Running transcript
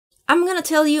I'm gonna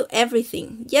tell you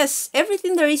everything. Yes,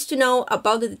 everything there is to know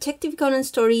about the Detective Conan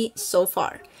story so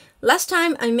far. Last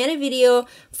time I made a video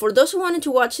for those who wanted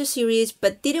to watch the series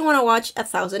but didn't want to watch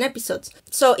 1,000 episodes.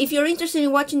 So if you're interested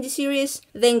in watching the series,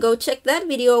 then go check that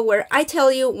video where I tell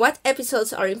you what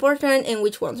episodes are important and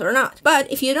which ones are not.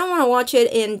 But if you don't want to watch it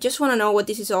and just want to know what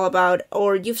this is all about,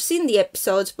 or you've seen the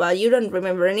episodes but you don't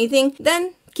remember anything,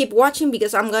 then keep watching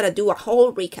because I'm gonna do a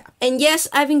whole recap. And yes,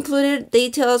 I've included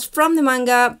details from the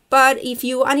manga, but if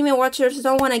you anime watchers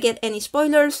don't want to get any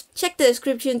spoilers, check the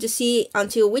description to see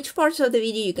until which parts of the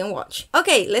video you can watch.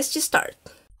 Okay, let's just start.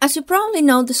 As you probably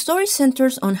know, the story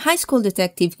centers on high school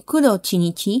detective Kudo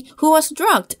Shinichi, who was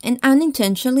drugged and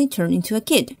unintentionally turned into a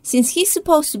kid. Since he's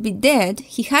supposed to be dead,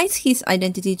 he hides his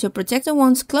identity to protect the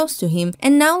ones close to him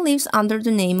and now lives under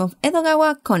the name of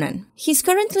Edogawa Conan. He's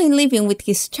currently living with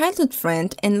his childhood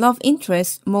friend and love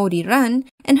interest Mori Ran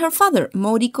and her father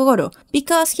Mori Kogoro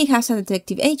because he has a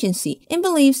detective agency and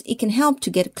believes it can help to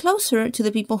get closer to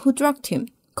the people who drugged him.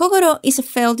 Kogoro is a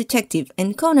failed detective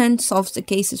and Conan solves the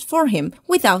cases for him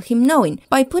without him knowing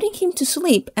by putting him to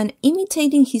sleep and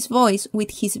imitating his voice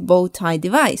with his bow tie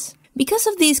device. Because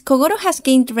of this, Kogoro has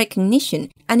gained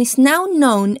recognition and is now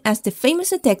known as the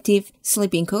famous detective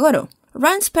Sleeping Kogoro.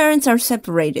 Ran's parents are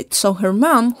separated, so her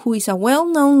mom, who is a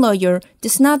well-known lawyer,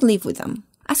 does not live with them.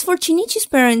 As for Shinichi's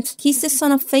parents, he's the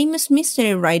son of famous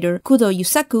mystery writer Kudo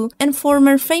Yusaku and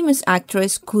former famous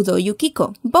actress Kudo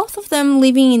Yukiko, both of them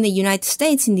living in the United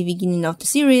States in the beginning of the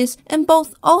series, and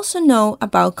both also know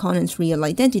about Conan's real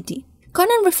identity.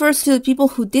 Conan refers to the people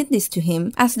who did this to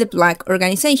him as the Black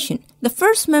Organization. The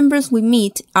first members we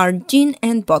meet are Jin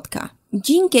and Vodka.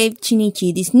 Jin gave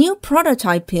Shinichi this new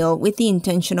prototype pill with the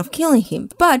intention of killing him,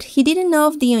 but he didn't know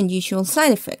of the unusual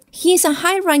side effect. He is a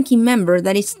high-ranking member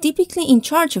that is typically in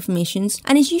charge of missions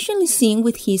and is usually seen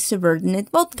with his subordinate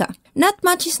Vodka. Not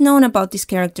much is known about this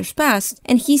character's past,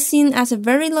 and he's seen as a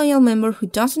very loyal member who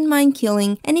doesn't mind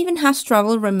killing and even has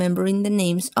trouble remembering the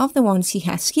names of the ones he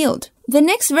has killed. The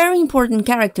next very important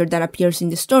character that appears in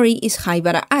the story is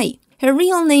Haibara Ai. Her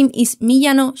real name is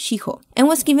Miyano Shiho and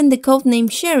was given the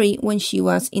codename Sherry when she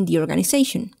was in the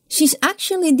organization. She's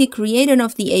actually the creator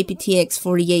of the APTX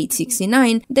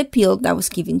 4869, the pill that was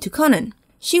given to Conan.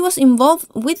 She was involved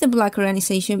with the Black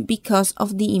Organization because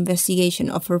of the investigation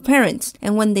of her parents,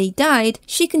 and when they died,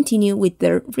 she continued with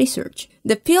their research.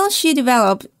 The pill she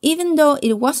developed, even though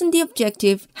it wasn't the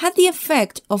objective, had the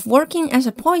effect of working as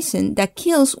a poison that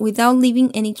kills without leaving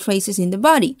any traces in the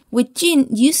body, with Jin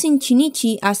using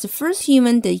Shinichi as the first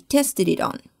human they tested it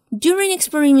on. During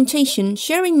experimentation,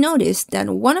 Sherry noticed that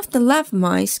one of the lab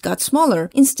mice got smaller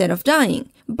instead of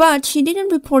dying, but she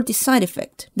didn't report the side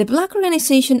effect. The Black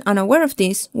Organization, unaware of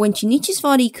this, when Shinichi's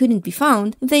body couldn't be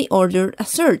found, they ordered a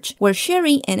search, where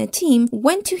Sherry and a team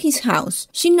went to his house.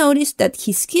 She noticed that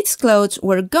his kid's clothes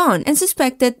were gone and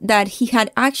suspected that he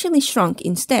had actually shrunk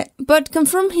instead, but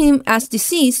confirmed him as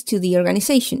deceased to the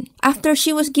organization. After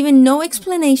she was given no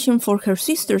explanation for her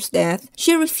sister's death,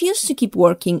 she refused to keep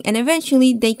working and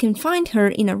eventually they confined her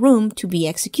in a room to be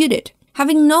executed.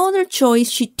 Having no other choice,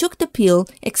 she took the pill,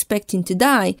 expecting to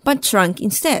die, but shrunk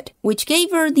instead, which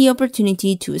gave her the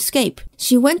opportunity to escape.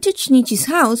 She went to Shinichi's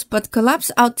house, but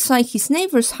collapsed outside his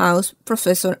neighbor's house,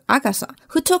 Professor Akasa,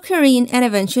 who took her in and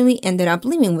eventually ended up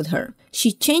living with her.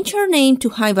 She changed her name to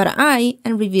Haibara Ai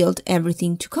and revealed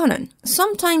everything to Conan.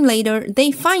 Sometime later,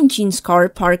 they find Jin's car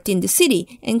parked in the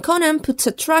city, and Conan puts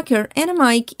a tracker and a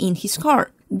mic in his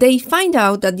car. They find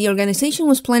out that the organization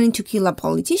was planning to kill a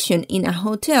politician in a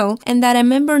hotel and that a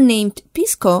member named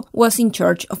Pisco was in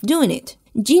charge of doing it.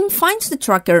 Jin finds the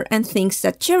tracker and thinks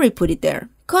that Cherry put it there.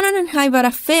 Conan and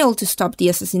Haibara fail to stop the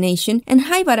assassination and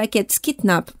Haibara gets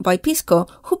kidnapped by Pisco,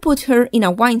 who put her in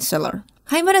a wine cellar.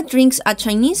 Haibara drinks a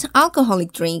Chinese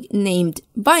alcoholic drink named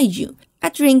Baiju, a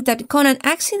drink that Conan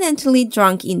accidentally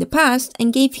drank in the past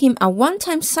and gave him a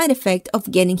one-time side effect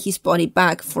of getting his body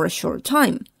back for a short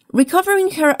time.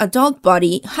 Recovering her adult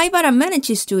body, Haibara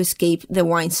manages to escape the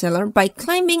wine cellar by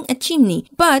climbing a chimney,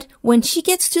 but when she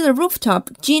gets to the rooftop,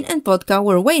 Jin and Vodka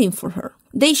were waiting for her.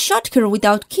 They shot her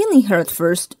without killing her at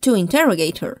first to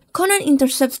interrogate her. Conan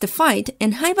intercepts the fight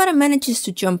and Haibara manages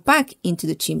to jump back into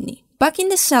the chimney. Back in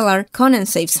the cellar, Conan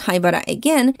saves Haibara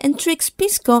again and tricks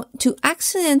Pisco to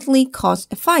accidentally cause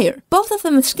a fire. Both of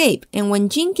them escape, and when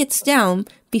Jin gets down,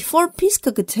 before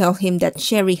Pisco could tell him that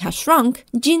Sherry has shrunk,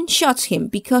 Jin shoots him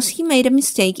because he made a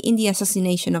mistake in the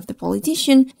assassination of the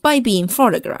politician by being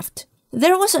photographed.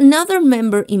 There was another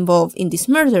member involved in this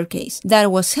murder case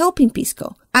that was helping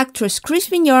Pisco, actress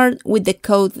Crispin Yard with the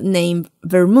code name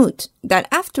Vermouth, that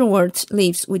afterwards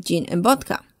lives with Jin and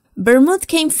Vodka. Vermouth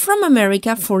came from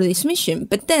America for this mission,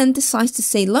 but then decides to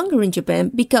stay longer in Japan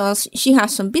because she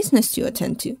has some business to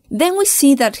attend to. Then we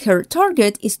see that her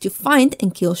target is to find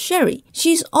and kill Sherry.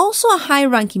 She's also a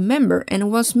high-ranking member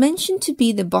and was mentioned to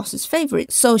be the boss's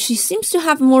favorite, so she seems to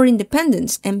have more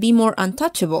independence and be more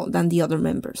untouchable than the other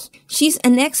members. She's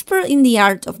an expert in the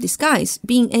art of disguise,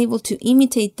 being able to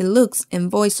imitate the looks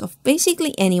and voice of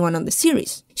basically anyone on the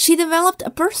series. She developed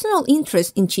a personal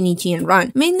interest in Shinichi and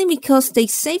Ran, mainly because they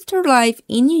saved her life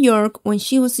in New York when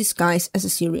she was disguised as a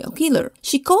serial killer.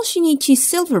 She calls Shinichi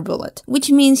Silver Bullet, which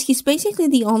means he's basically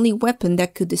the only weapon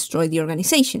that could destroy the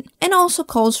organization, and also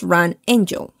calls Ran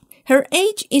Angel. Her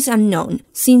age is unknown,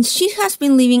 since she has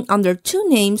been living under 2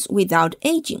 names without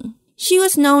aging. She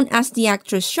was known as the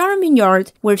actress Sharon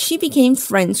Vineyard, where she became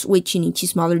friends with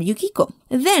Shinichi's mother Yukiko.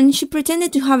 Then she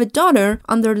pretended to have a daughter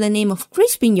under the name of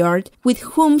Chris Vineyard, with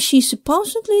whom she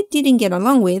supposedly didn't get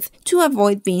along with, to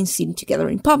avoid being seen together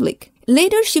in public.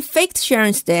 Later she faked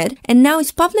Sharon's death and now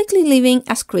is publicly living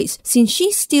as Chris, since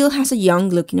she still has a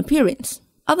young-looking appearance.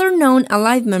 Other known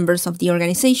alive members of the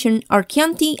organization are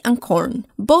Chianti and Korn,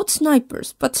 both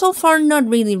snipers, but so far not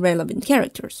really relevant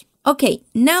characters. Okay,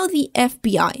 now the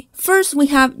FBI. First we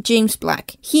have James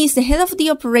Black. He is the head of the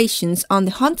operations on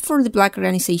the hunt for the Black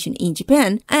organization in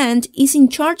Japan and is in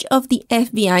charge of the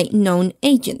FBI known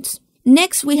agents.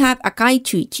 Next we have Akai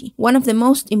Shuichi, one of the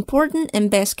most important and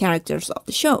best characters of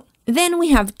the show. Then we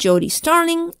have Jodie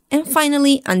Starling, and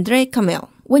finally Andre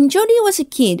Kamel. When Jodie was a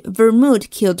kid,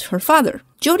 Vermouth killed her father.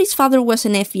 Jodie's father was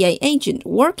an FBI agent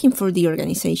working for the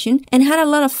organization and had a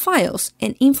lot of files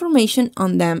and information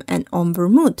on them and on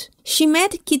Vermouth. She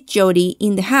met Kid Jodie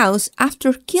in the house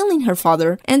after killing her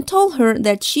father and told her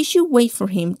that she should wait for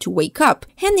him to wake up,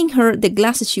 handing her the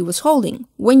glasses she was holding.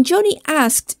 When Jodie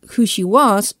asked who she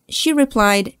was, she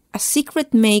replied, "A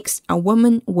secret makes a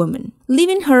woman woman,"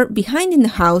 leaving her behind in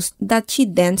the house that she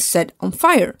then set on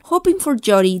fire, hoping for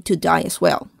Jodie to die as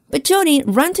well. But Jodie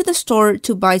ran to the store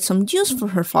to buy some juice for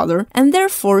her father, and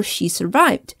therefore she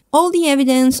survived. All the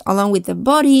evidence, along with the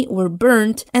body, were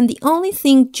burnt, and the only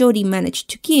thing Jodie managed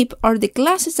to keep are the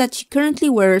glasses that she currently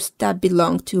wears that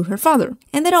belonged to her father,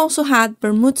 and that also had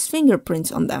Vermouth's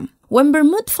fingerprints on them. When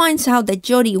Vermouth finds out that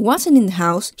Jodie wasn't in the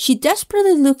house, she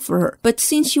desperately looked for her, but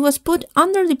since she was put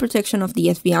under the protection of the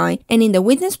FBI and in the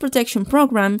witness protection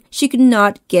program, she could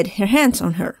not get her hands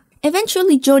on her.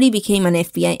 Eventually, Jodie became an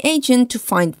FBI agent to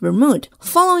find Vermouth,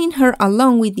 following her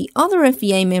along with the other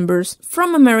FBI members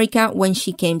from America when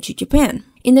she came to Japan.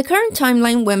 In the current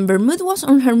timeline, when Vermouth was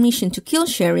on her mission to kill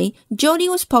Sherry, Jodie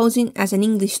was posing as an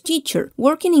English teacher,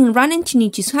 working in Ran and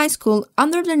Shinichi's high school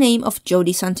under the name of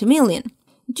Jodie Santamillion.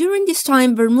 During this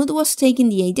time, Vermouth was taking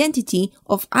the identity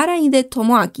of Araide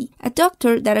Tomoaki, a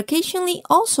doctor that occasionally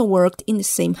also worked in the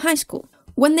same high school.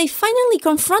 When they finally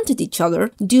confronted each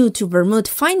other, due to Vermouth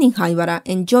finding Haibara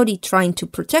and Jodie trying to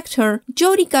protect her,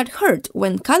 Jodie got hurt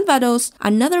when Calvados,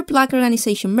 another Black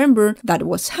organization member that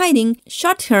was hiding,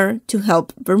 shot her to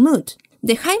help Vermouth.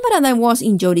 The Haibara that was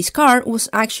in Jodie's car was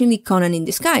actually Conan in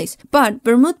disguise, but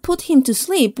Vermouth put him to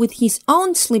sleep with his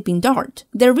own sleeping dart.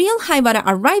 The real Haibara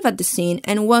arrived at the scene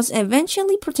and was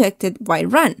eventually protected by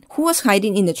Ran, who was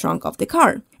hiding in the trunk of the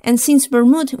car. And since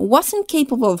Vermouth wasn't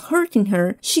capable of hurting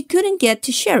her, she couldn't get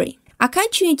to Sherry. Akai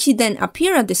Shuichi then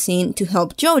appeared at the scene to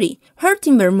help Jodie,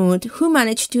 hurting Vermouth, who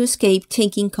managed to escape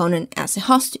taking Conan as a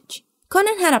hostage.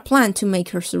 Conan had a plan to make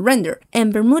her surrender,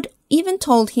 and Vermouth even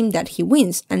told him that he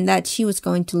wins and that she was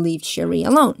going to leave Sherry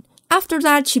alone. After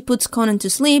that, she puts Conan to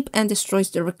sleep and destroys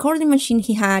the recording machine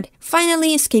he had,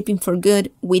 finally escaping for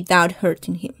good without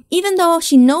hurting him. Even though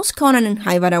she knows Conan and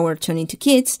Haibara were turning to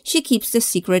kids, she keeps the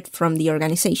secret from the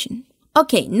organization.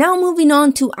 Okay, now moving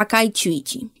on to Akai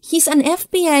Shuichi. He's an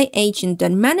FBI agent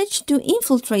that managed to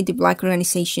infiltrate the Black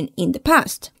organization in the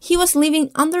past. He was living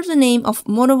under the name of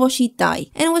Moroboshi Dai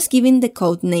and was given the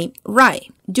code name Rai.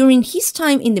 During his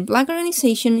time in the Black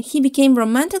organization, he became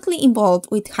romantically involved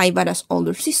with Haibara's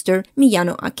older sister,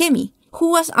 Miyano Akemi,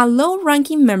 who was a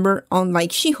low-ranking member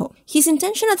unlike Shiho. His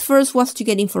intention at first was to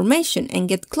get information and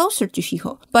get closer to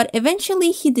Shiho, but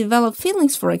eventually he developed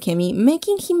feelings for Akemi,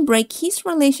 making him break his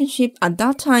relationship at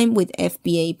that time with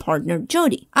FBA partner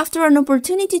Jodie. After an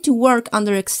opportunity to work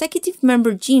under executive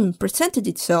member Jim presented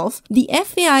itself, the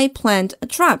FBI planned a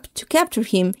trap to capture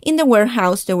him in the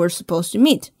warehouse they were supposed to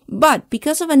meet. But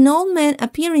because of an old man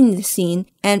appearing in the scene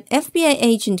and FBI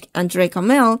agent Andre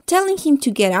Kamel telling him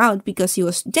to get out because it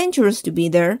was dangerous to be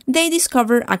there, they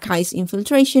discovered Akai's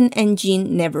infiltration and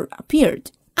Jin never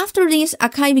appeared. After this,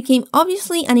 Akai became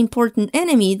obviously an important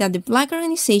enemy that the black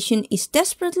organization is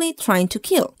desperately trying to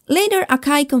kill. Later,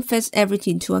 Akai confessed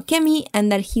everything to Akemi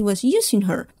and that he was using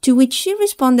her, to which she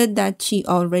responded that she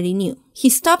already knew. He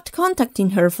stopped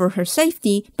contacting her for her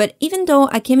safety, but even though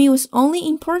Akemi was only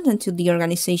important to the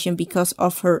organization because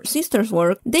of her sister's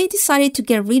work, they decided to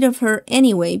get rid of her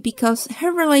anyway because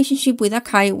her relationship with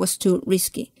Akai was too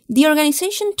risky. The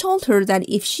organization told her that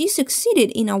if she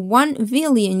succeeded in a 1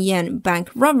 billion yen bank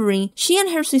robbery, she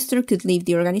and her sister could leave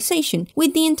the organization,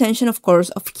 with the intention, of course,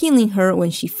 of killing her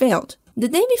when she failed. The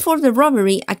day before the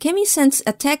robbery, Akemi sends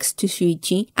a text to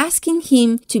Shuichi asking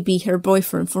him to be her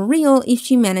boyfriend for real if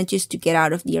she manages to get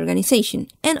out of the organization,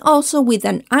 and also with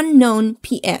an unknown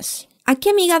PS.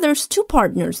 Akemi gathers 2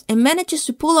 partners and manages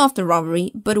to pull off the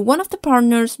robbery, but one of the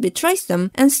partners betrays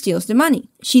them and steals the money.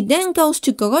 She then goes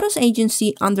to Kogoro's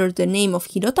agency under the name of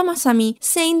Hirota Masami,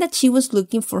 saying that she was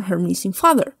looking for her missing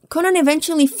father. Conan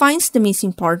eventually finds the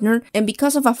missing partner, and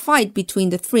because of a fight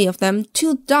between the 3 of them,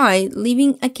 2 die,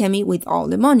 leaving Akemi with all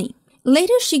the money.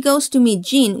 Later, she goes to meet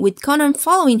Jin, with Conan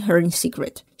following her in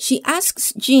secret. She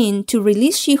asks Jin to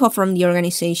release Shiho from the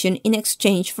organization in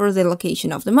exchange for the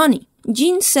location of the money.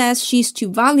 Jin says she's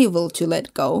too valuable to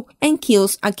let go and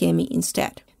kills Akemi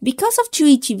instead. Because of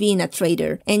Shuichi being a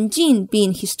traitor and Jin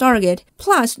being his target,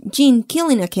 plus Jin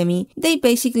killing Akemi, they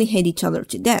basically hate each other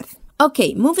to death.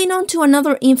 Okay, moving on to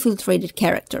another infiltrated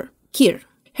character, Kir.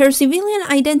 Her civilian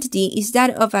identity is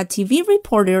that of a TV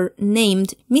reporter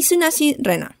named Misunashi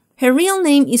Rena. Her real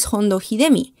name is Hondo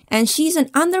Hidemi, and she's an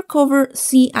undercover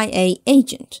CIA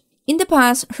agent. In the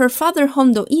past, her father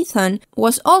Hondo Ethan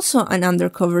was also an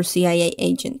undercover CIA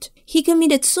agent. He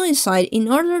committed suicide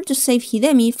in order to save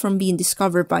Hidemi from being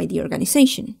discovered by the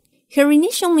organization. Her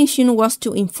initial mission was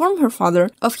to inform her father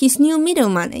of his new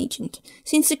middleman agent,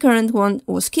 since the current one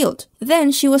was killed.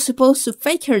 Then she was supposed to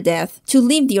fake her death to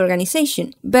leave the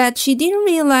organization, but she didn't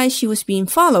realize she was being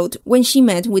followed when she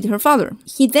met with her father.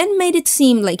 He then made it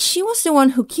seem like she was the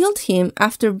one who killed him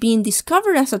after being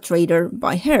discovered as a traitor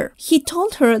by her. He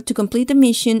told her to complete the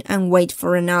mission and wait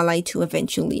for an ally to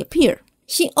eventually appear.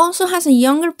 She also has a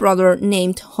younger brother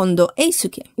named Hondo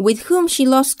Eisuke, with whom she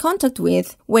lost contact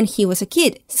with when he was a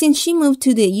kid, since she moved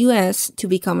to the US to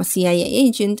become a CIA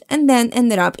agent and then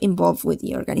ended up involved with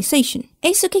the organization.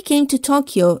 Eisuke came to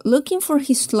Tokyo looking for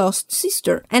his lost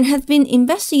sister and had been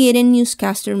investigating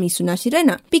newscaster Misunashi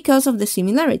Rena because of the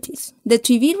similarities. The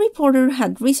TV reporter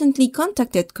had recently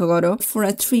contacted Kogoro for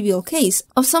a trivial case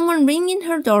of someone ringing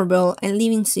her doorbell and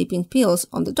leaving sleeping pills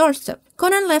on the doorstep.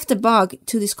 Conan left a bug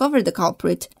to discover the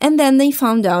culprit, and then they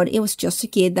found out it was just a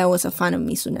kid that was a fan of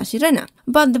Misunashi Rena.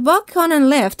 But the bug Conan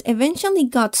left eventually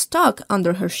got stuck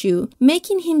under her shoe,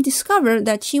 making him discover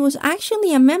that she was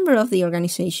actually a member of the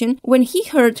organization when he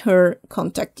heard her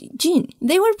contact Jin.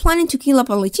 They were planning to kill a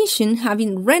politician,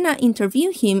 having Rena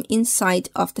interview him in sight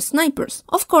of the snipers.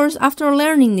 Of course, after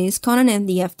learning this, Conan and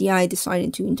the FBI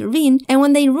decided to intervene, and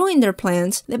when they ruined their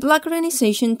plans, the black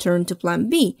organization turned to plan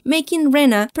B, making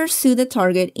Rena pursue the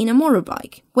target in a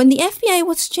motorbike. When the FBI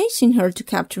was chasing her to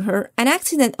capture her, an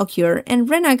accident occurred and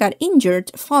Rena got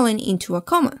injured, falling into a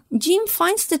coma. Jim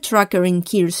finds the tracker in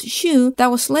Kir's shoe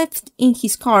that was left in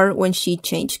his car when she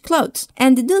changed clothes,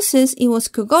 and deduces it was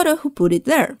Kogoro who put it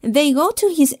there. They go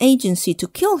to his agency to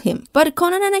kill him, but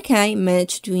Conan and Akai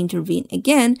manage to intervene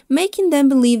again, making them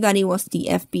believe that it was the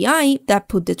FBI that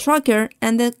put the tracker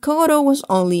and that Kogoro was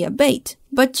only a bait.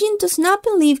 But Jin does not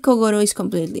believe Kogoro is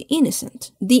completely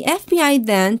innocent. The FBI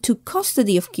then took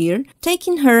custody of Kir,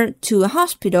 taking her to a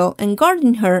hospital and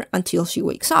guarding her until she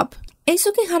wakes up.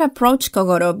 Eisuke had approached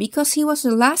Kogoro because he was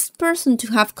the last person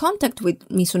to have contact with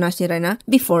Misunashi Rena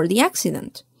before the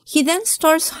accident. He then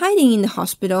starts hiding in the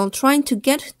hospital, trying to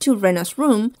get to Rena's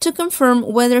room to confirm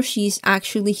whether she is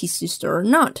actually his sister or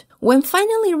not. When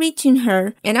finally reaching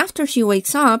her, and after she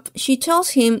wakes up, she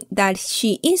tells him that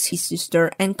she is his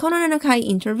sister, and Conan and Akai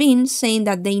intervene, saying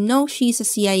that they know she is a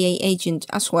CIA agent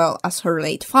as well as her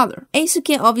late father.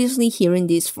 Eisuke obviously hearing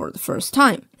this for the first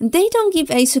time. They don't give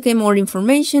Eisuke more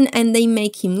information and they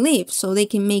make him leave so they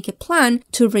can make a plan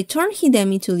to return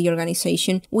Hidemi to the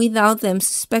organization without them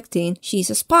suspecting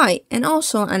she's a spy and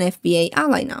also an FBI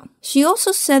ally now. She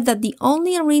also said that the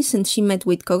only reason she met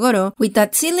with Kogoro with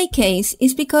that silly case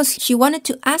is because she wanted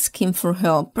to ask him for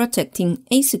help protecting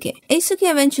Eisuke. Eisuke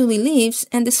eventually leaves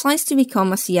and decides to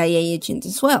become a CIA agent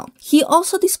as well. He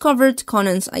also discovered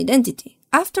Conan's identity.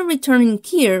 After returning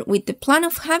Kir with the plan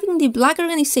of having the black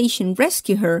organization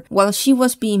rescue her while she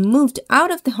was being moved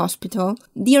out of the hospital,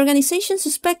 the organization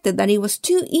suspected that it was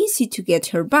too easy to get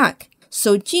her back.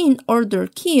 so Jin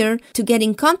ordered Kier to get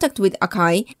in contact with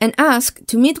Akai and ask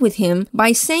to meet with him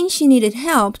by saying she needed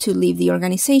help to leave the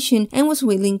organization and was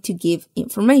willing to give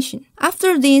information.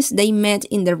 After this, they met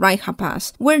in the Raiha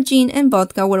Pass, where Jin and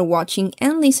Vodka were watching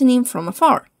and listening from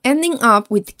afar, ending up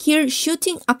with Kier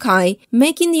shooting Akai,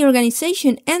 making the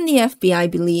organization and the FBI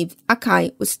believe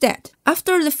Akai was dead.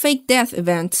 After the fake death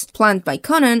events planned by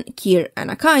Conan, Kier, and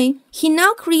Akai, he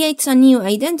now creates a new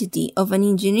identity of an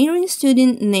engineering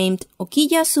student named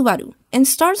Okiya Subaru and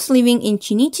starts living in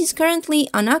Shinichi's currently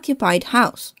unoccupied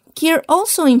house. Kier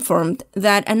also informed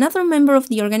that another member of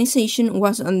the organization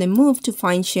was on the move to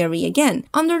find Sherry again,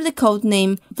 under the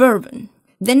codename Bourbon.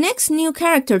 The next new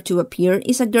character to appear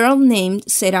is a girl named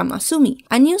Sera Masumi,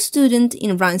 a new student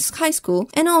in Ran's high school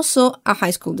and also a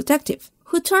high school detective,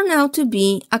 who turned out to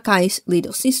be Akai's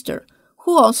little sister,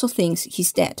 who also thinks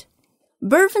he's dead.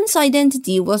 Bourbon's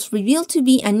identity was revealed to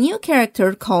be a new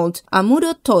character called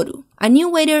Amuro Toru, a new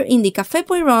waiter in the Café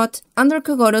Poirot under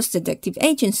Kogoro's detective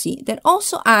agency that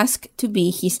also asked to be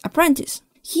his apprentice.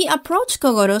 He approached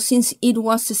Kogoro since it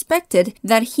was suspected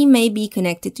that he may be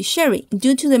connected to Sherry,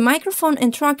 due to the microphone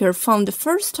and tracker found the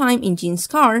first time in Jin's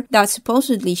car that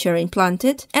supposedly Sherry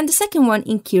implanted, and the second one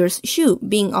in Kier's shoe,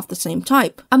 being of the same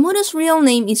type. Amuro's real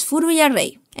name is Furuya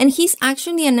Rei, and he's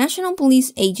actually a National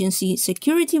Police Agency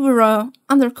Security Bureau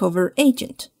undercover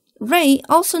agent. Rei,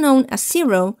 also known as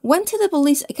Zero, went to the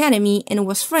police academy and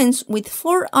was friends with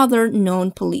 4 other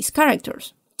known police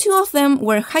characters. 2 of them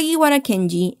were Hagiwara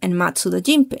Kenji and Matsuda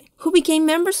Jinpei, who became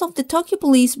members of the Tokyo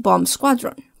Police Bomb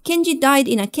Squadron. Kenji died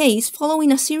in a case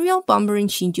following a serial bomber in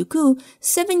Shinjuku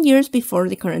 7 years before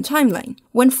the current timeline.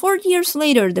 When 4 years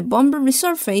later the bomber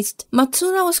resurfaced,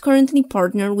 Matsuda was currently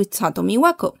partnered with Sato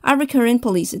Miwako, a recurrent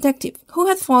police detective, who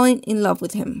had fallen in love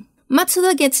with him.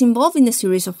 Matsuda gets involved in the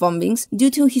series of bombings due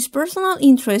to his personal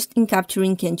interest in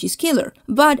capturing Kenji's killer,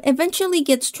 but eventually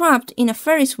gets trapped in a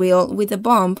Ferris wheel with a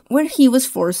bomb where he was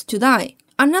forced to die.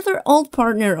 Another old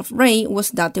partner of Rei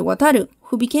was Date Wataru,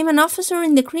 who became an officer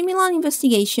in the Criminal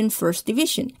Investigation 1st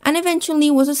Division, and eventually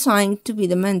was assigned to be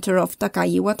the mentor of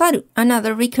Takagi Wataru,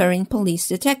 another recurring police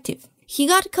detective. He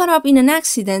got caught up in an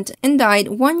accident and died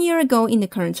 1 year ago in the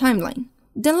current timeline.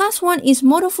 The last one is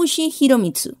Morofushi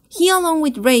Hiromitsu. He, along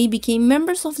with Rei, became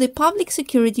members of the Public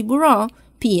Security Bureau,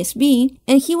 PSB,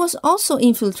 and he was also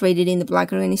infiltrated in the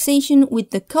Black Organization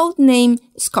with the code name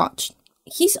Scotch.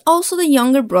 He's also the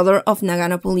younger brother of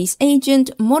Nagano police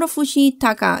agent Morofushi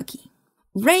Takaaki.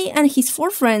 Rei and his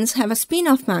 4 friends have a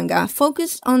spin-off manga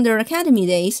focused on their academy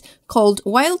days called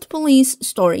Wild Police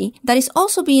Story that is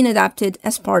also being adapted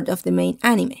as part of the main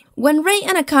anime. When Rei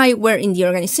and Akai were in the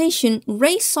organization,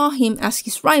 Rei saw him as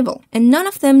his rival, and none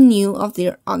of them knew of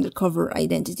their undercover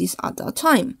identities at that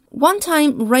time. One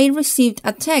time, Rei received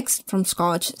a text from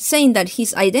Scotch saying that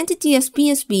his identity as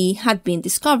PSB had been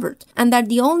discovered, and that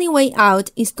the only way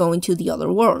out is going to the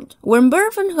other world. When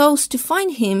Bourbon goes to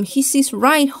find him, he sees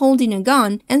Rei holding a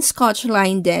gun and Scotch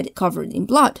lying dead covered in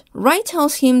blood. Rei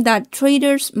tells him that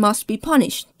traitors must be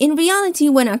punished. In reality,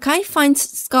 when Akai finds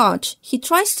Scotch, he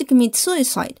tries to commit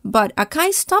suicide, but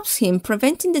Akai stops him,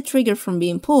 preventing the trigger from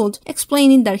being pulled,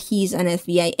 explaining that he is an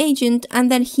FBI agent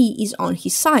and that he is on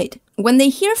his side. When they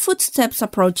hear footsteps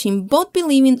approaching, both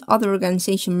believing other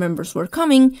organization members were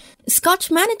coming, Scotch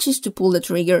manages to pull the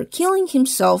trigger, killing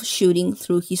himself shooting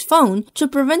through his phone to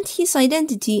prevent his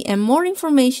identity and more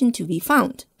information to be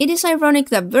found. It is ironic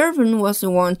that Bourbon was the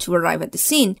one to arrive at the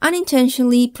scene,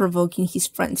 unintentionally provoking his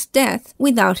friend's death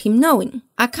without him knowing.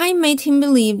 Akai made him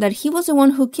believe that he was the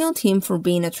one who killed him for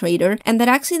being a traitor and that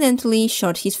accidentally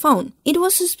shot his phone. It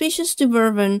was suspicious to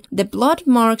Bourbon, the blood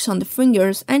marks on the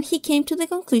fingers, and he came to the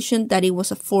conclusion that it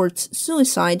was a forced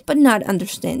suicide, but not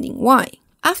understanding why.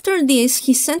 After this,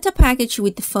 he sent a package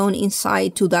with the phone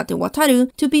inside to Date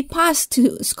Wataru to be passed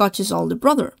to Scotch's older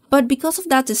brother. But because of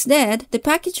Date's death, the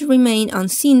package remained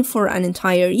unseen for an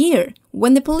entire year.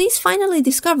 When the police finally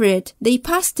discovered it, they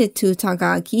passed it to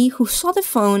Takaaki, who saw the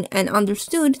phone and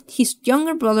understood his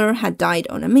younger brother had died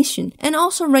on a mission, and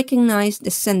also recognized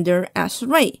the sender as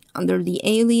Rei, under the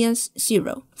alias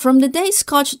Zero. From the day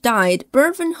Scotch died,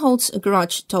 Bourbon holds a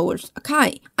grudge towards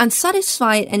Akai.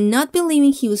 Unsatisfied and not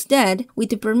believing he was dead, with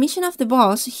the permission of the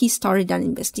boss, he started an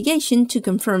investigation to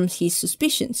confirm his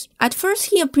suspicions. At first,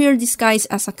 he appeared disguised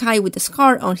as Akai with a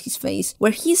scar on his face,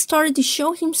 where he started to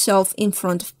show himself in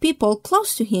front of people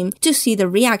close to him to see their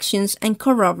reactions and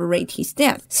corroborate his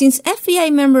death. Since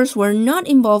FBI members were not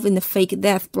involved in the fake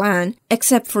death plan,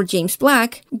 except for James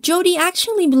Black, Jodie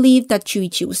actually believed that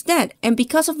Shuichi was dead, and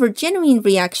because of her genuine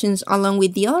reactions along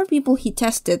with the other people he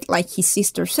tested, like his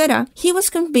sister Sera, he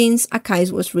was convinced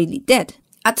Akai was really dead.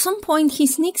 At some point, he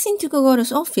sneaks into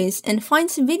Kogoro's office and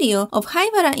finds a video of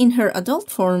Haibara in her adult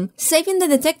form saving the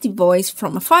detective boys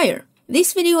from a fire.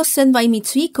 This video was sent by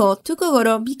Mitsuhiko to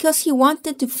Kogoro because he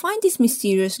wanted to find this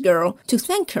mysterious girl to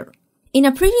thank her. In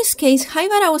a previous case,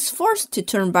 Haibara was forced to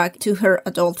turn back to her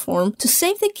adult form to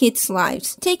save the kids'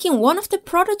 lives, taking one of the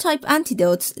prototype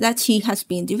antidotes that she has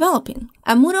been developing.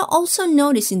 Amuro also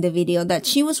noticed in the video that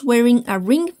she was wearing a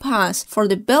ring pass for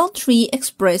the Bell-Tree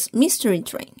Express mystery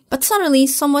train. But suddenly,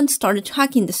 someone started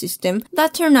hacking the system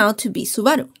that turned out to be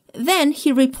Subaru. Then,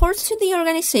 he reports to the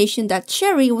organization that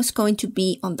Cherry was going to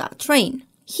be on that train.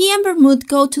 He and Vermouth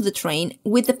go to the train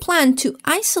with the plan to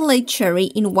isolate Cherry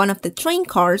in one of the train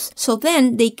cars so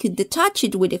then they could detach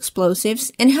it with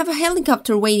explosives and have a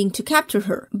helicopter waiting to capture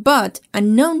her. But,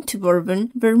 unknown to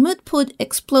Bourbon, Vermouth put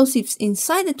explosives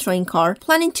inside the train car,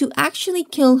 planning to actually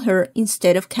kill her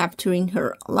instead of capturing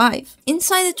her alive.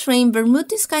 Inside the train, Vermouth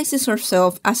disguises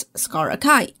herself as Scar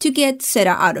Akai to get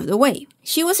Sera out of the way.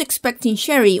 She was expecting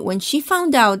Cherry when she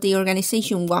found out the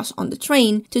organization was on the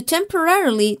train to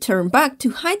temporarily turn back to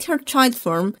hide her child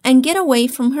form and get away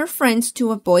from her friends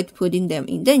to avoid putting them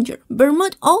in danger.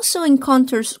 Vermouth also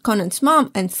encounters Conan's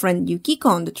mom and friend Yukiko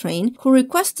on the train, who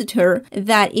requested her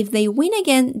that if they win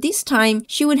again this time,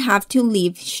 she would have to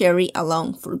leave Cherry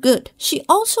alone for good. She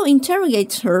also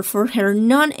interrogates her for her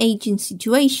non-agent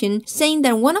situation, saying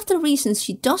that one of the reasons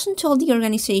she doesn't tell the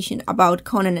organization about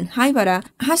Conan and Haibara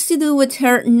has to do with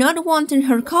her not wanting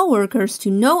her co-workers to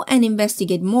know and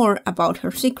investigate more about her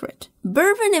secret.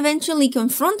 Bourbon eventually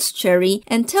confronts Cherry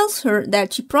and tells her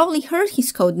that she probably heard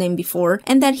his codename before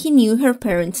and that he knew her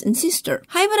parents and sister.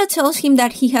 Haibara tells him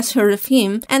that he has heard of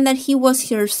him and that he was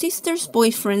her sister's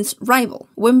boyfriend's rival.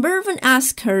 When Bourbon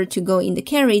asks her to go in the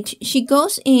carriage, she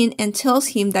goes in and tells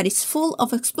him that it's full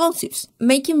of explosives,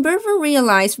 making Bourbon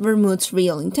realize Vermouth's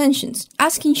real intentions,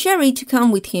 asking Cherry to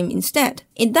come with him instead.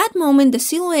 In that moment, the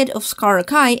silhouette of Scar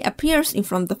Akai appears in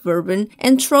front of Bourbon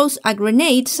and throws a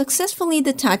grenade, successfully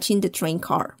detaching the train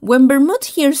car. When Vermouth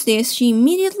hears this, she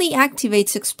immediately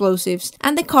activates explosives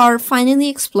and the car finally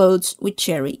explodes with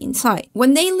Cherry inside.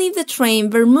 When they leave the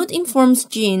train, Vermouth informs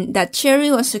Jin that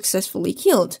Cherry was successfully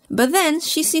killed, but then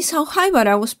she sees how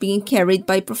Haibara was being carried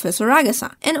by Professor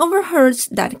Agasa and overhears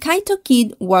that Kaito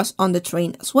Kid was on the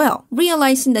train as well,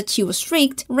 realizing that she was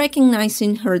tricked,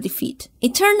 recognizing her defeat.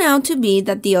 It turned out to be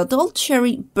that the adult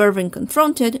Cherry Bourbon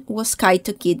confronted was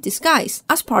Kaito Kid disguised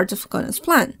as part of Conan's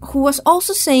plan, who was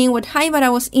also saying what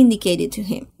Haibara was indicated to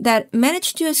him, that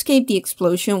managed to escape the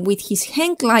explosion with his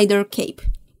hang glider cape.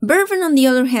 Bourbon, on the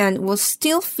other hand, was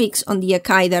still fixed on the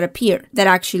Akai that appeared, that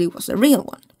actually was the real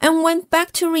one, and went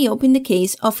back to reopen the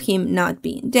case of him not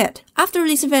being dead. After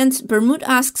these events, Vermouth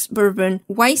asks Bourbon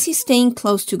why is he staying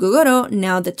close to Kogoro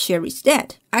now that Cherry's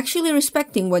dead, actually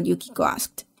respecting what Yukiko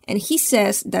asked, and he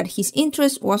says that his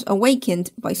interest was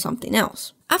awakened by something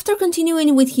else. After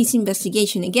continuing with his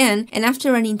investigation again, and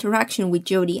after an interaction with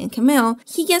Jodie and Kamel,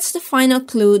 he gets the final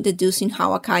clue deducing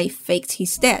how Akai faked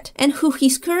his death, and who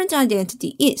his current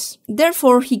identity is.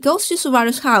 Therefore, he goes to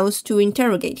Subaru's house to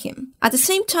interrogate him. At the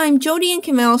same time, Jodie and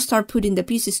Kamel start putting the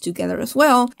pieces together as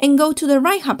well, and go to the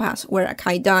Raiha Pass where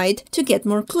Akai died to get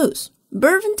more clues.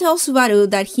 Bourbon tells Subaru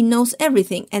that he knows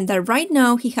everything and that right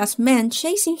now he has men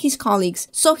chasing his colleagues,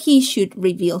 so he should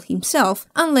reveal himself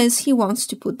unless he wants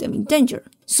to put them in danger.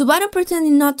 Subaru,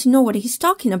 pretending not to know what he's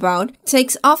talking about,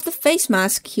 takes off the face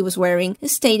mask he was wearing,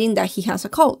 stating that he has a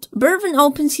cold. Bourbon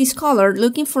opens his collar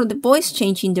looking for the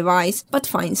voice-changing device, but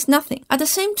finds nothing. At the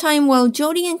same time, while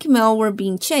Jodie and Kamel were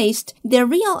being chased, the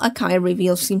real Akai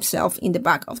reveals himself in the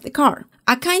back of the car.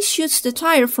 Akai shoots the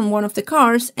tire from one of the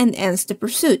cars and ends the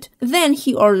pursuit. Then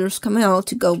he orders Kamel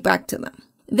to go back to them.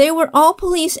 They were all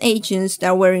police agents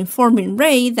that were informing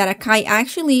Ray that Akai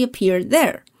actually appeared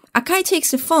there. Akai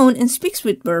takes the phone and speaks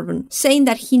with Bourbon, saying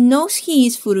that he knows he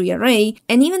is Furuya Rei,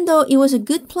 and even though it was a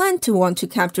good plan to want to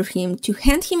capture him, to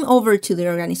hand him over to the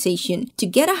organization, to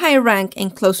get a higher rank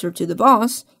and closer to the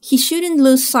boss, he shouldn't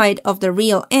lose sight of the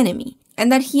real enemy, and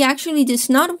that he actually does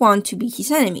not want to be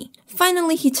his enemy.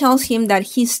 Finally, he tells him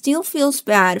that he still feels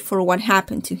bad for what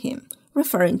happened to him,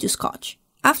 referring to Scotch.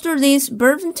 After this,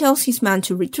 Bourbon tells his man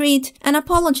to retreat and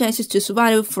apologizes to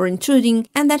Subaru for intruding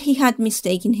and that he had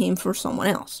mistaken him for someone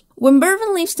else. When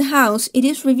Bourbon leaves the house, it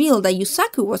is revealed that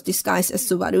Yusaku was disguised as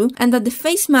Subaru and that the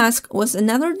face mask was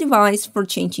another device for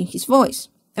changing his voice.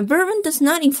 Bourbon does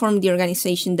not inform the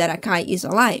organization that Akai is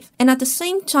alive, and at the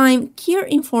same time, Kier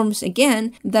informs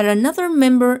again that another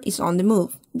member is on the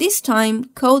move, this time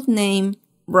codename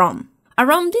Rom.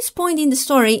 Around this point in the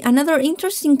story, another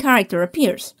interesting character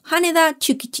appears, Haneda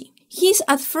Shukichi. He's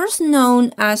at first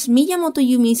known as Miyamoto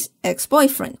Yumi's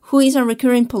ex-boyfriend, who is a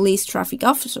recurring police traffic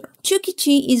officer.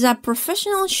 Shukichi is a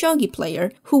professional shogi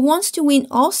player who wants to win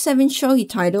all 7 shogi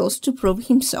titles to prove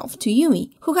himself to Yumi,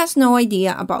 who has no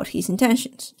idea about his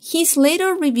intentions. He's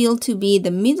later revealed to be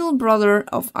the middle brother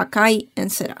of Akai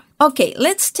and Sera. Okay,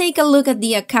 let's take a look at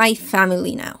the Akai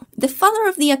family now. The father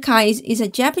of the Akais is a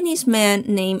Japanese man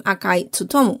named Akai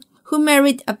Tsutomu, who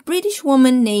married a British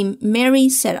woman named Mary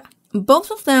Sera.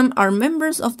 Both of them are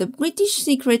members of the British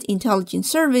Secret Intelligence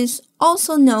Service,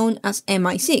 also known as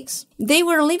MI6. They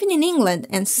were living in England,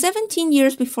 and 17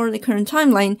 years before the current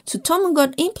timeline, Tsutomu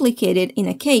got implicated in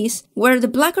a case where the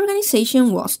black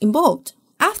organization was involved.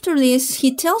 After this,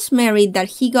 he tells Mary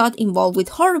that he got involved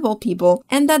with horrible people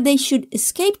and that they should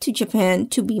escape to Japan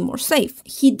to be more safe.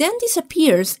 He then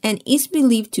disappears and is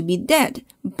believed to be dead,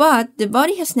 but the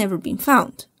body has never been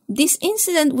found. This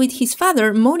incident with his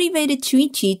father motivated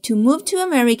Shuichi to move to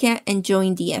America and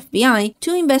join the FBI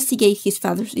to investigate his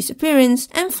father's disappearance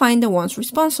and find the ones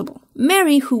responsible.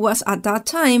 Mary, who was at that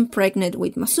time pregnant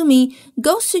with Masumi,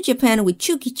 goes to Japan with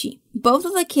Shukichi, both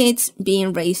of the kids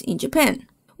being raised in Japan,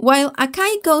 while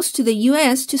Akai goes to the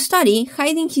US to study,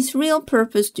 hiding his real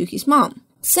purpose to his mom.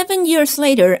 7 years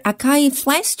later, Akai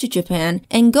flies to Japan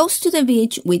and goes to the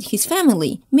beach with his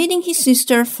family, meeting his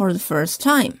sister for the first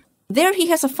time. There he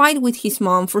has a fight with his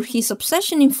mom for his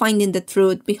obsession in finding the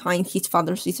truth behind his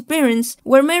father's disappearance,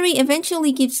 where Mary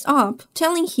eventually gives up,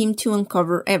 telling him to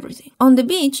uncover everything. On the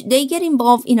beach, they get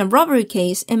involved in a robbery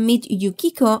case and meet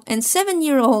Yukiko and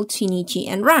 7-year-old Shinichi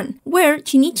and Ran, where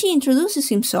Shinichi introduces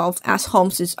himself as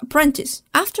Holmes' apprentice.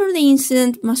 After the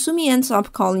incident, Masumi ends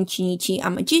up calling Shinichi a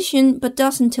magician but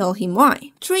doesn't tell him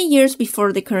why. 3 years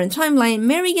before the current timeline,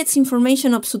 Mary gets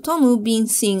information of Tsutomu being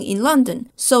seen in London,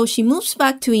 so she moves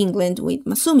back to England with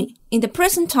Masumi. In the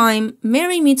present time,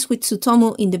 Mary meets with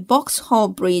Tsutomu in the Vauxhall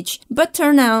Bridge, but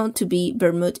turned out to be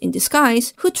Vermouth in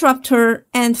disguise, who trapped her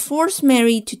and forced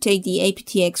Mary to take the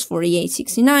aptX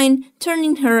 4869,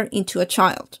 turning her into a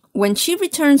child. When she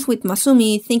returns with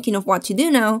Masumi, thinking of what to do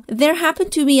now, there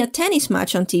happened to be a tennis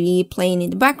match on TV playing in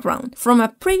the background, from a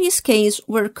previous case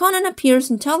where Conan appears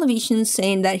on television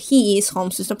saying that he is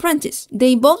Holmes' apprentice.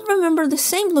 They both remember the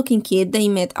same looking kid they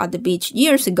met at the beach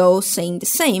years ago saying the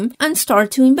same, and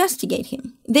start to investigate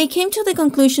him. They came to the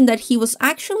conclusion that he was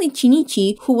actually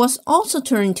Shinichi, who was also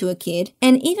turned into a kid,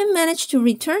 and even managed to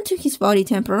return to his body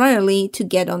temporarily to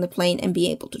get on the plane and be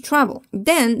able to travel.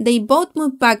 Then they both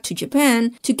moved back to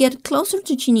Japan to get closer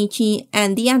to Shinichi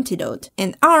and the antidote,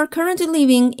 and are currently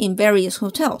living in various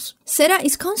hotels. Sera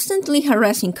is constantly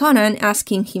harassing Conan,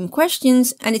 asking him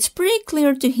questions, and it's pretty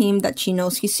clear to him that she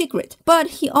knows his secret, but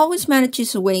he always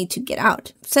manages a way to get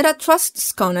out. Sera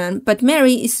trusts Conan, but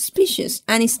Mary is suspicious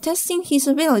and is testing his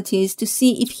abilities to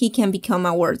see if he can become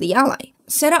a worthy ally.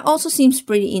 Sera also seems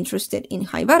pretty interested in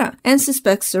Haibara and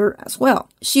suspects her as well.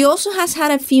 She also has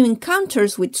had a few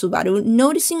encounters with Subaru,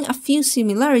 noticing a few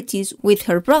similarities with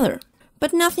her brother,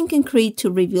 but nothing concrete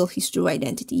to reveal his true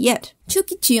identity yet.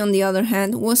 Shukichi, on the other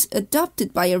hand, was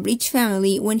adopted by a rich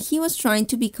family when he was trying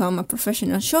to become a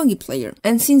professional shogi player,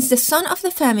 and since the son of the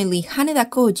family, Haneda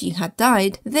Koji, had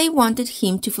died, they wanted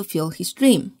him to fulfill his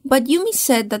dream. But Yumi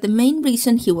said that the main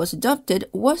reason he was adopted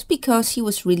was because he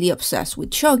was really obsessed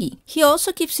with shogi. He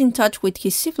also keeps in touch with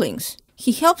his siblings.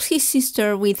 He helps his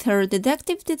sister with her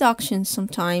deductive deductions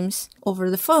sometimes over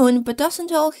the phone, but doesn't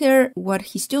tell her what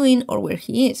he's doing or where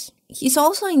he is. He's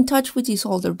also in touch with his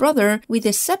older brother with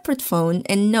a separate phone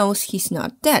and knows he's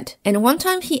not dead. And one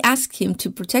time he asked him to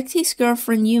protect his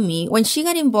girlfriend Yumi when she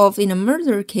got involved in a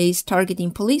murder case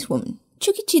targeting policewomen.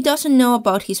 Shukichi doesn't know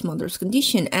about his mother's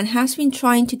condition and has been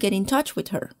trying to get in touch with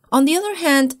her. On the other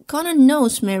hand, Conan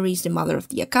knows Mary is the mother of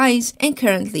the Akais and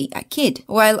currently a kid,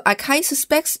 while Akai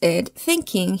suspects it,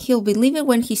 thinking he'll believe it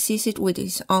when he sees it with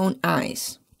his own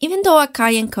eyes. Even though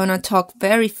Akai and Conan talk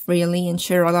very freely and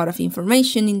share a lot of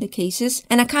information in the cases,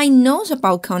 and Akai knows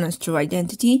about Conan's true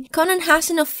identity, Conan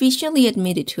hasn't officially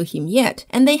admitted to him yet,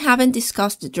 and they haven't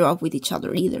discussed the drug with each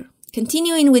other either.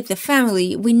 Continuing with the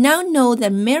family, we now know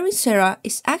that Mary Sera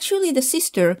is actually the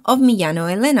sister of Miyano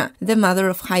Elena, the mother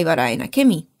of Haibara and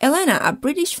Akemi. Elena, a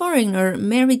British foreigner,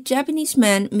 married Japanese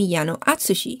man Miyano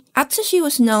Atsushi. Atsushi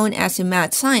was known as a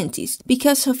mad scientist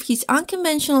because of his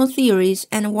unconventional theories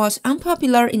and was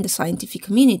unpopular in the scientific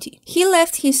community. He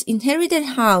left his inherited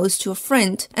house to a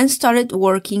friend and started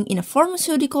working in a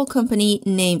pharmaceutical company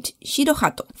named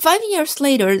Shirohato. 5 years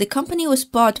later, the company was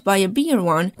bought by a bigger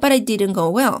one, but it didn't go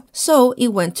well, so it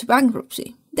went to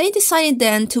bankruptcy. They decided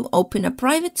then to open a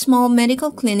private small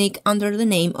medical clinic under the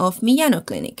name of Miyano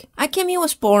Clinic. Akemi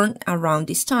was born around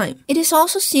this time. It is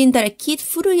also seen that a kid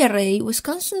Furuyarei was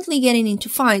constantly getting into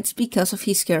fights because of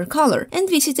his hair color and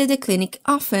visited the clinic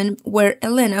often where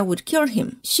Elena would cure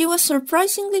him. She was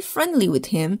surprisingly friendly with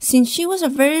him since she was a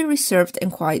very reserved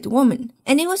and quiet woman,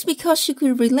 and it was because she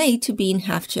could relate to being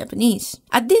half Japanese.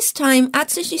 At this time,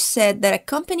 Atsushi said that a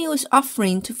company was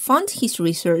offering to fund his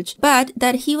research, but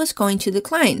that he was going to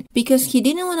decline because he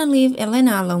didn't want to leave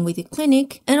Elena alone with the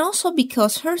clinic, and also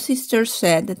because her sisters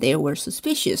said that they were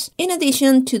suspicious, in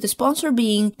addition to the sponsor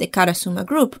being the Karasuma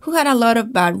group, who had a lot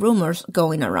of bad rumors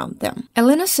going around them.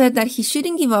 Elena said that he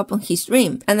shouldn't give up on his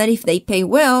dream, and that if they pay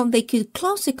well, they could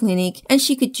close the clinic and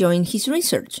she could join his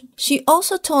research. She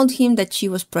also told him that she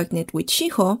was pregnant with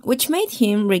Shiho, which made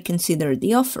him reconsider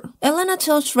the offer. Elena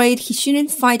tells Raid he shouldn't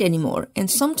fight anymore,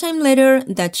 and sometime later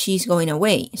that she's going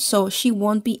away, so she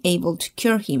won't be able to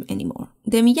cure him anymore.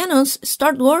 The Miyanos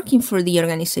start working for the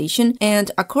organization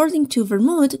and, according to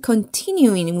Vermouth,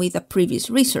 continuing with a previous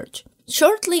research.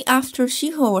 Shortly after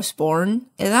Shiho was born,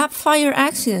 a lab fire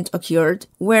accident occurred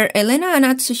where Elena and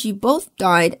Atsushi both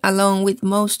died along with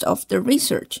most of the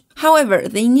research. However,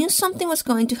 they knew something was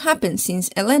going to happen since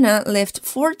Elena left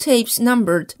 4 tapes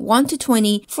numbered 1 to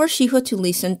 20 for Shiho to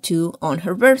listen to on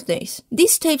her birthdays.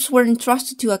 These tapes were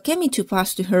entrusted to Akemi to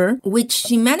pass to her, which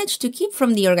she managed to keep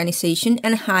from the organization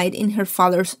and hide in her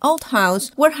father's old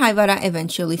house, where Haibara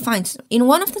eventually finds them. In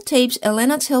one of the tapes,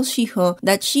 Elena tells Shiho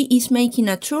that she is making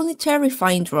a truly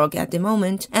terrifying drug at the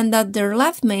moment and that their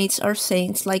lab mates are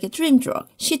saying it's like a dream drug.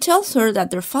 She tells her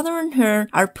that their father and her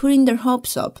are putting their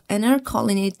hopes up and are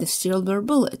calling it the silver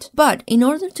bullet. But in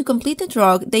order to complete the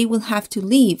drug, they will have to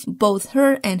leave both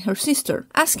her and her sister,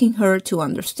 asking her to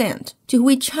understand. To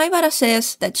which Haibara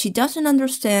says that she doesn't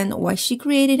understand why she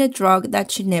created a drug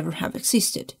that should never have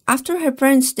existed. After her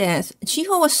parents' death,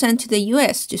 Shiho was sent to the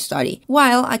US to study,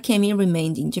 while Akemi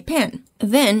remained in Japan.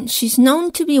 Then, she's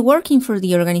known to be working for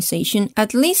the organization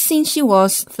at least since she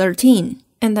was 13.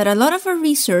 And that a lot of her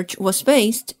research was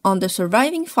based on the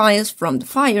surviving files from the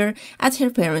fire at her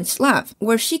parents' lab,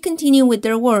 where she continued with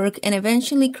their work and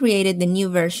eventually created the new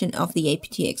version of the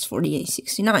aptX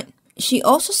 4869. She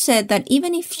also said that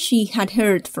even if she had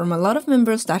heard from a lot of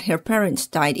members that her parents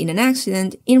died in an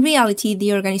accident, in reality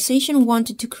the organization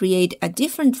wanted to create a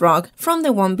different drug from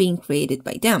the one being created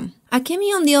by them.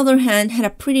 Akemi, on the other hand, had a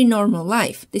pretty normal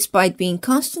life, despite being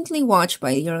constantly watched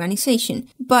by the organization,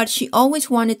 but she always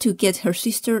wanted to get her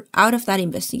sister out of that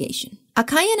investigation.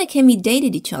 Akai and Akemi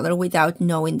dated each other without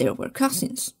knowing they were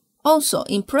cousins. Also,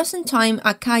 in present time,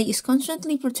 Akai is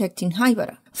constantly protecting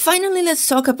Haibara. Finally, let's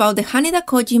talk about the Haneda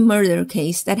Koji murder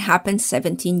case that happened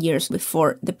 17 years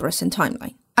before the present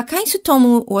timeline. Akai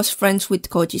Tsutomu was friends with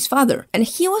Koji's father, and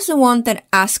he was the one that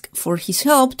asked for his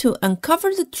help to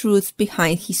uncover the truth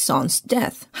behind his son's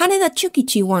death. Haneda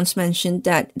Shukichi once mentioned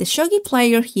that the shogi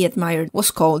player he admired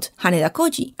was called Haneda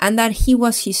Koji, and that he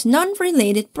was his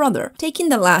non-related brother, taking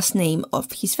the last name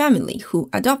of his family, who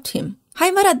adopted him.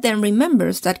 Haibara then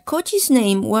remembers that Koji's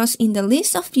name was in the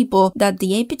list of people that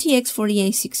the aptX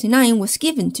 4869 was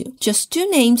given to, just 2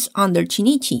 names under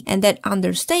Shinichi, and that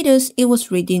under status it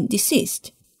was reading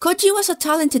deceased. Koji was a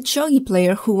talented shogi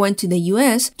player who went to the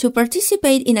US to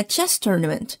participate in a chess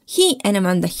tournament. He and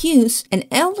Amanda Hughes, an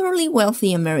elderly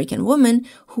wealthy American woman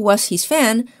who was his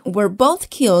fan, were both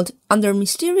killed under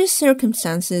mysterious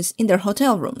circumstances in their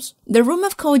hotel rooms. The room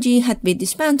of Koji had been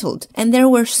dismantled, and there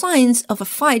were signs of a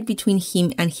fight between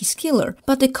him and his killer,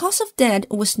 but the cause of death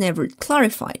was never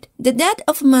clarified. The death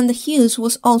of Amanda Hughes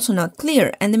was also not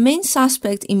clear, and the main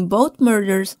suspect in both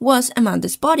murders was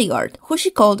Amanda's bodyguard, who she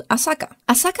called Asaka.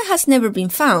 Asaka has never been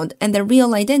found, and the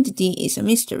real identity is a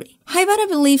mystery. Haibara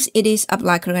believes it is a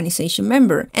black organization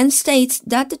member, and states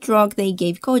that the drug they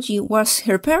gave Koji was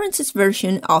her parents'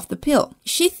 version of the pill.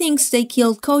 She thinks they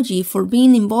killed Koji for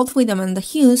being involved with Amanda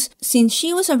Hughes, since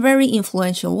she was a very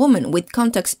influential woman with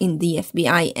contacts in the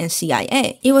FBI and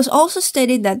CIA. It was also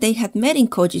stated that they had met in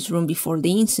Koji's room before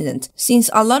the incident, since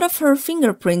a lot of her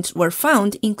fingerprints were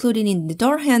found, including in the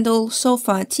door handle,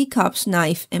 sofa, teacups,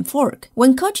 knife, and fork.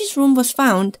 When Koji's room was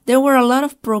found, there were a lot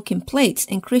of broken plates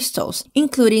and crystals,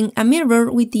 including a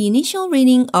mirror with the initial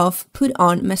reading of "Put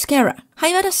on mascara."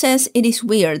 Haibara says it is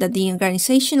weird that the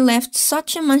organization left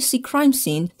such a messy crime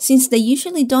scene, since they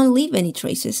usually don't leave any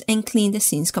traces and clean the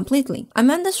scenes completely.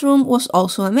 Amanda's room was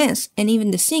also a mess, and even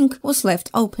the sink was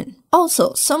left open.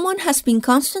 Also, someone has been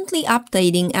constantly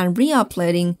updating and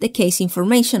re-uploading the case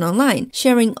information online,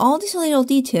 sharing all these little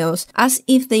details as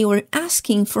if they were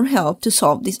asking for help to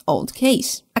solve this old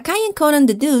case. Akai and Conan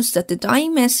deduced that the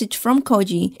dying message from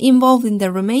Koji, involving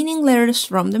the remaining letters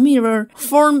from the mirror,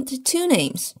 formed two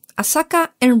names, Asaka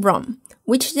and Rum,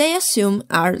 which they assume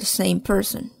are the same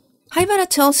person. Haibara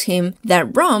tells him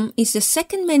that Rum is the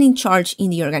second man in charge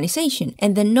in the organization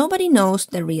and that nobody knows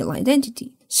the real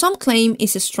identity. Some claim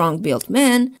he's a strong-built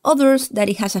man, others that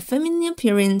he has a feminine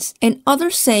appearance, and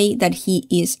others say that he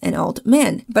is an old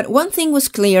man. But one thing was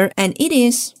clear, and it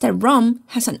is that Rum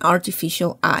has an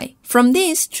artificial eye. From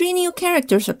this, three new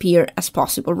characters appear as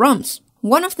possible Rums.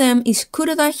 One of them is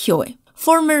Kuroda Hyoe,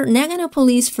 former Nagano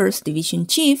Police 1st Division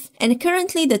Chief, and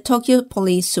currently the Tokyo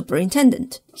Police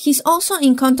Superintendent. He's also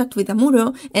in contact with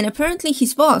Amuro and apparently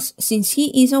his boss, since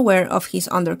he is aware of his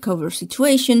undercover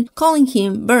situation, calling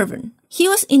him Bourbon. He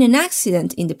was in an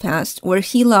accident in the past where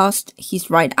he lost his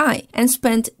right eye and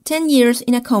spent 10 years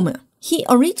in a coma. He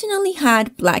originally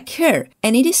had black hair,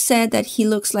 and it is said that he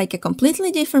looks like a completely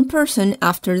different person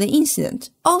after the incident,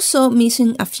 also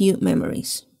missing a few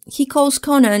memories. He calls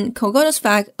Conan Kogoro's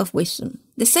bag of wisdom.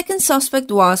 The second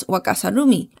suspect was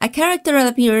Wakasarumi, a character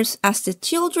that appears as the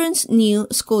children's new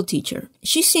school teacher.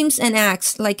 She seems and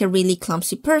acts like a really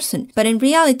clumsy person, but in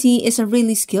reality is a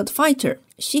really skilled fighter.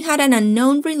 She had an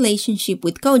unknown relationship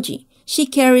with Koji. She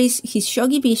carries his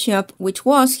shogi bishop, which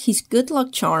was his good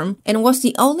luck charm, and was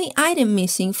the only item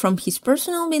missing from his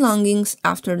personal belongings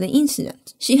after the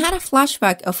incident. She had a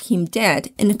flashback of him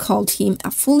dead and called him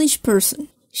a foolish person.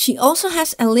 She also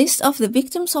has a list of the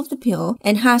victims of the pill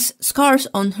and has scars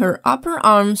on her upper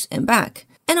arms and back,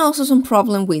 and also some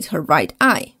problem with her right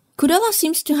eye. Kuroda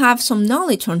seems to have some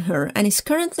knowledge on her and is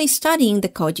currently studying the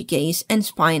Koji case and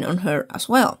spying on her as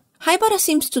well. Haibara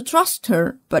seems to trust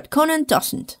her, but Conan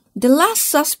doesn't. The last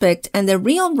suspect and the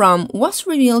real Rum was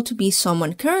revealed to be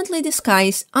someone currently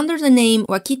disguised under the name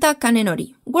Wakita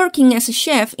Kanenori, working as a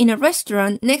chef in a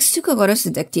restaurant next to Kogoro's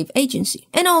detective agency,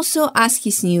 and also as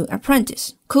his new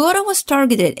apprentice. Kogoro was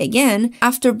targeted again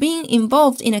after being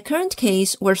involved in a current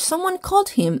case where someone called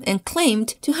him and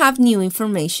claimed to have new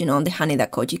information on the Haneda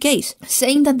Koji case,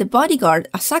 saying that the bodyguard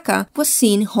Asaka was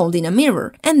seen holding a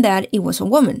mirror and that it was a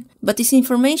woman, but this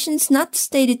information is not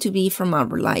stated to be from a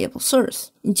reliable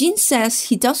source. Jin says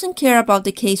he doesn't care about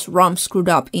the case Rum screwed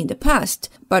up in the past,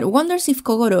 but wonders if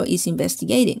Kogoro is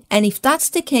investigating, and if that's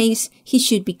the case, he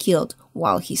should be killed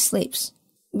while he sleeps.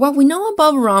 What we know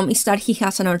about Rum is that he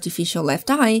has an artificial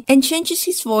left eye and changes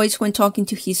his voice when talking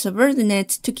to his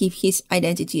subordinates to keep his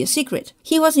identity a secret.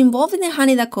 He was involved in the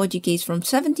Haneda Koji case from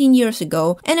 17 years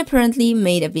ago and apparently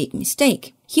made a big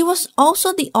mistake. He was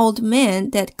also the old man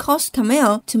that caused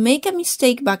Kamel to make a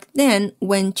mistake back then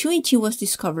when Shuichi was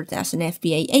discovered as an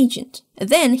FBI agent.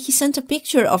 Then he sent a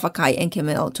picture of Akai and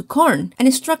Kamel to Korn and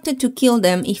instructed to kill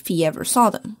them if he ever saw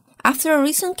them. After a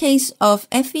recent case of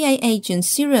FBI agents'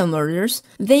 serial murders,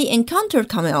 they encountered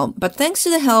Kamel, but thanks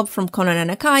to the help from Conan and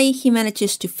Akai, he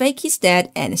manages to fake his death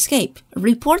and escape,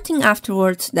 reporting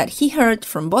afterwards that he heard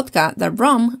from Vodka that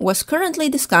Rum was currently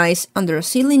disguised under a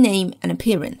silly name and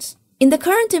appearance. In the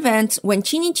current events, when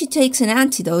Shinichi takes an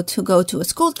antidote to go to a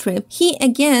school trip, he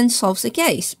again solves the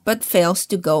case, but fails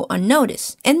to go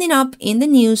unnoticed, ending up in the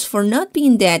news for not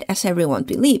being dead as everyone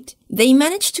believed. They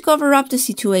managed to cover up the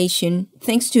situation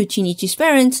thanks to Shinichi's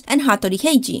parents and Hattori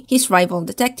Heiji, his rival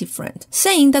detective friend,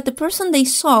 saying that the person they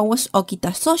saw was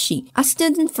Okita Soshi, a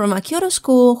student from a Kyoto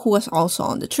school who was also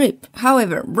on the trip.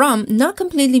 However, Rum, not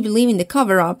completely believing the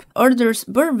cover-up, orders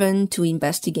Bourbon to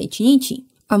investigate Shinichi.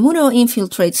 Amuro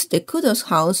infiltrates the Kudo's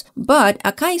house, but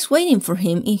Akai is waiting for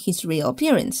him in his real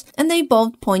appearance, and they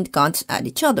both point guns at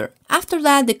each other. After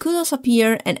that, the Kudos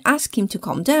appear and ask him to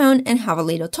calm down and have a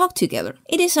little talk together.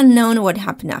 It is unknown what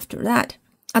happened after that.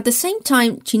 At the same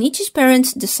time, Shinichi's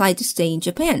parents decide to stay in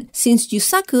Japan, since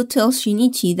Yusaku tells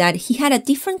Shinichi that he had a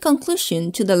different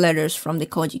conclusion to the letters from the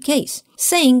Koji case,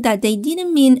 saying that they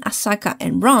didn't mean Asaka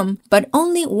and Rum, but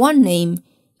only one name,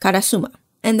 Karasuma,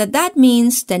 and that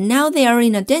means that now they are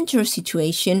in a dangerous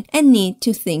situation and need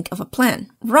to think of a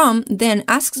plan. Rum then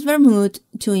asks Vermouth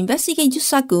to investigate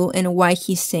Yusaku and why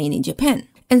he's staying in Japan.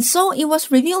 And so it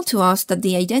was revealed to us that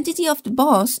the identity of the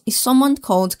boss is someone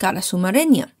called Karasuma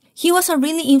Renya. He was a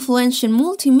really influential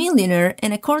multimillionaire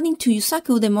and, according to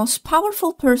Yusaku, the most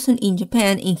powerful person in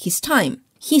Japan in his time.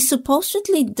 He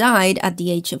supposedly died at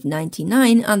the age of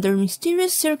 99 under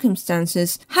mysterious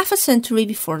circumstances half a century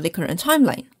before the current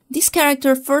timeline. This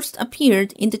character first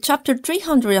appeared in the chapter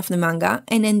 300 of the manga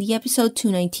and in the episode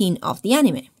 219 of the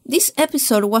anime. This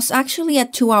episode was actually a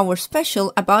 2-hour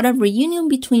special about a reunion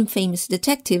between famous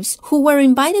detectives who were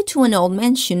invited to an old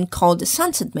mansion called the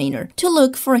Sunset Manor to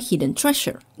look for a hidden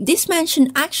treasure. This mansion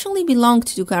actually belonged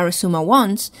to Karasuma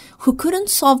once, who couldn't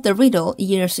solve the riddle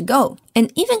years ago,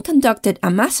 and even conducted a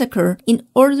massacre in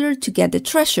order to get the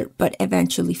treasure, but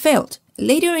eventually failed.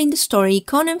 Later in the story,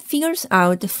 Conan figures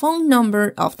out the phone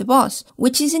number of the boss,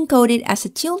 which is encoded as a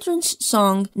children's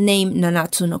song named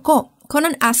Nanatsu no Ko.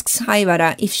 Conan asks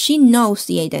Haibara if she knows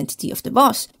the identity of the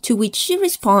boss, to which she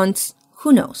responds,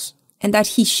 "Who knows?" and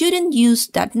that he shouldn't use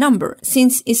that number,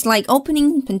 since it's like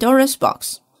opening Pandora's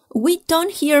box. We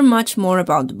don't hear much more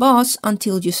about the boss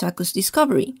until Yusaku's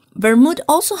discovery. Vermouth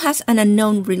also has an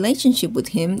unknown relationship with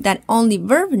him that only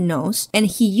Bourbon knows, and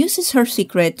he uses her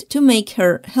secret to make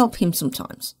her help him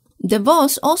sometimes. The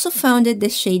boss also founded the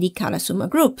shady Karasuma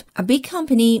Group, a big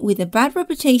company with a bad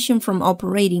reputation from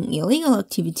operating illegal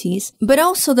activities, but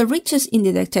also the richest in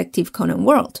the Detective Conan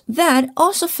world, that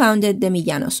also founded the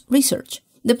Miyano's research.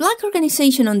 The Black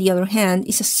Organization, on the other hand,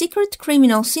 is a secret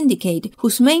criminal syndicate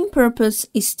whose main purpose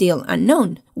is still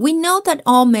unknown. We know that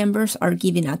all members are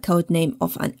given a codename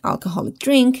of an alcoholic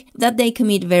drink, that they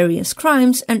commit various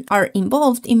crimes and are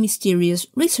involved in mysterious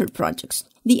research projects.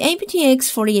 The APTX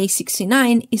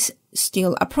 4869 is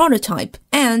still a prototype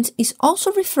and is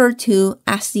also referred to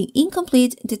as the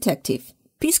Incomplete Detective.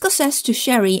 Pisco says to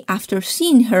Sherry after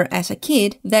seeing her as a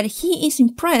kid that he is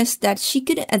impressed that she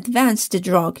could advance the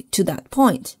drug to that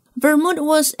point. Vermouth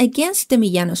was against the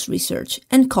Miyano's research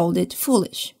and called it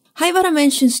foolish. Haibara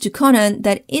mentions to Conan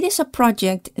that it is a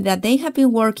project that they have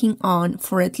been working on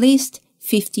for at least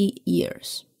 50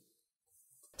 years.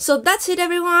 So that's it,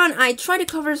 everyone. I try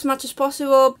to cover as much as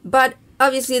possible, but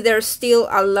obviously there's still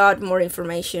a lot more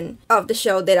information of the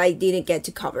show that I didn't get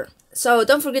to cover. So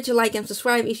don't forget to like and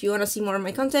subscribe if you want to see more of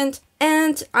my content.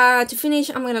 And to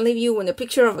finish, I'm going to leave you with a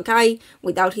picture of Akai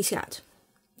without his hat.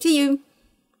 See you!